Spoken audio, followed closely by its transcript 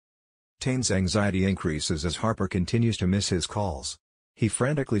Tane's anxiety increases as Harper continues to miss his calls. He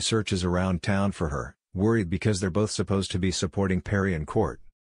frantically searches around town for her, worried because they're both supposed to be supporting Perri in court.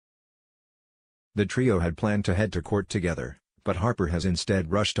 The trio had planned to head to court together, but Harper has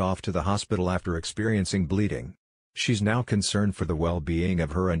instead rushed off to the hospital after experiencing bleeding. She's now concerned for the well-being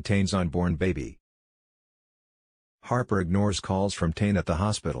of her and Tane's unborn baby. Harper ignores calls from Tane at the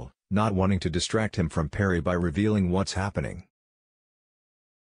hospital, not wanting to distract him from Perri by revealing what's happening.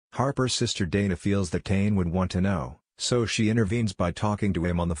 Harper's sister Dana feels that Tane would want to know, so she intervenes by talking to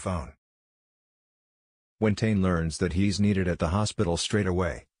him on the phone. When Tane learns that he's needed at the hospital straight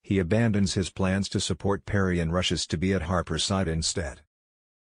away, he abandons his plans to support Perri and rushes to be at Harper's side instead.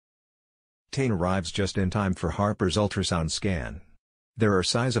 Tane arrives just in time for Harper's ultrasound scan. There are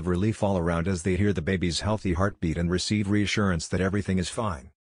sighs of relief all around as they hear the baby's healthy heartbeat and receive reassurance that everything is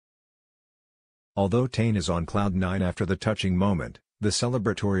fine. Although Tane is on cloud nine after the touching moment, the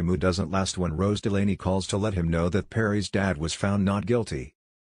celebratory mood doesn't last when Rose Delaney calls to let him know that Perri's dad was found not guilty.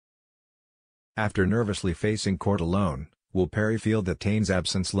 After nervously facing court alone, will Perri feel that Tane's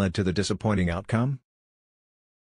absence led to the disappointing outcome?